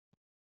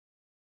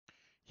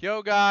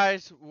Yo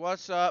guys,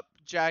 what's up?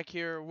 Jack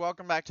here.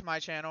 Welcome back to my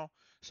channel.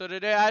 So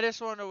today I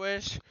just want to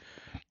wish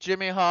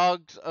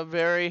Jimmyhogs a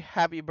very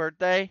happy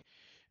birthday.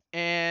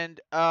 And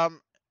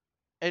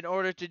in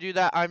order to do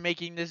that, I'm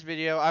making this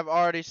video. I've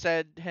already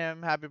said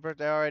him happy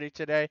birthday already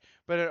today,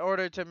 but in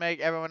order to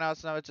make everyone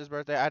else know it's his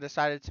birthday, I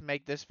decided to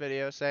make this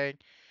video saying,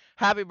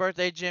 "Happy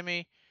birthday,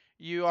 Jimmy.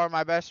 You are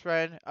my best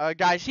friend."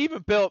 Guys, he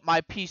even built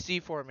my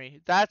PC for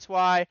me. That's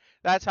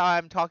how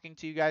I'm talking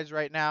to you guys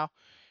right now.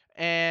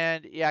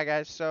 And yeah,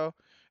 guys, so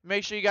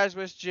make sure you guys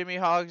wish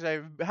Jimmyhogs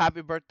a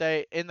happy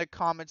birthday in the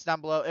comments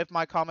down below if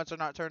my comments are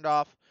not turned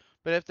off.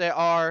 But if they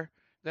are,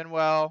 then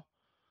well,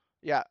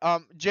 yeah.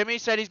 Jimmy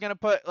said he's gonna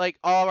put like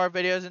all of our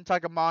videos into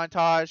like a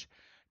montage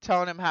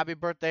telling him happy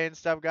birthday and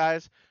stuff,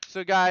 guys.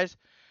 So guys,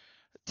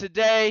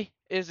 today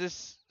is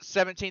his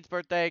 17th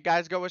birthday.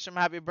 Guys, go wish him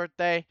happy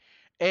birthday.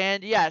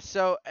 And yeah,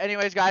 so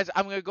anyways, guys,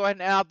 I'm gonna go ahead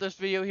and end out this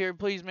video here.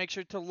 Please make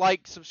sure to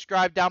like,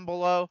 subscribe down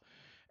below.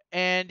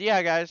 And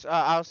yeah, guys,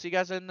 I'll see you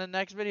guys in the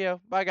next video.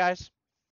 Bye, guys.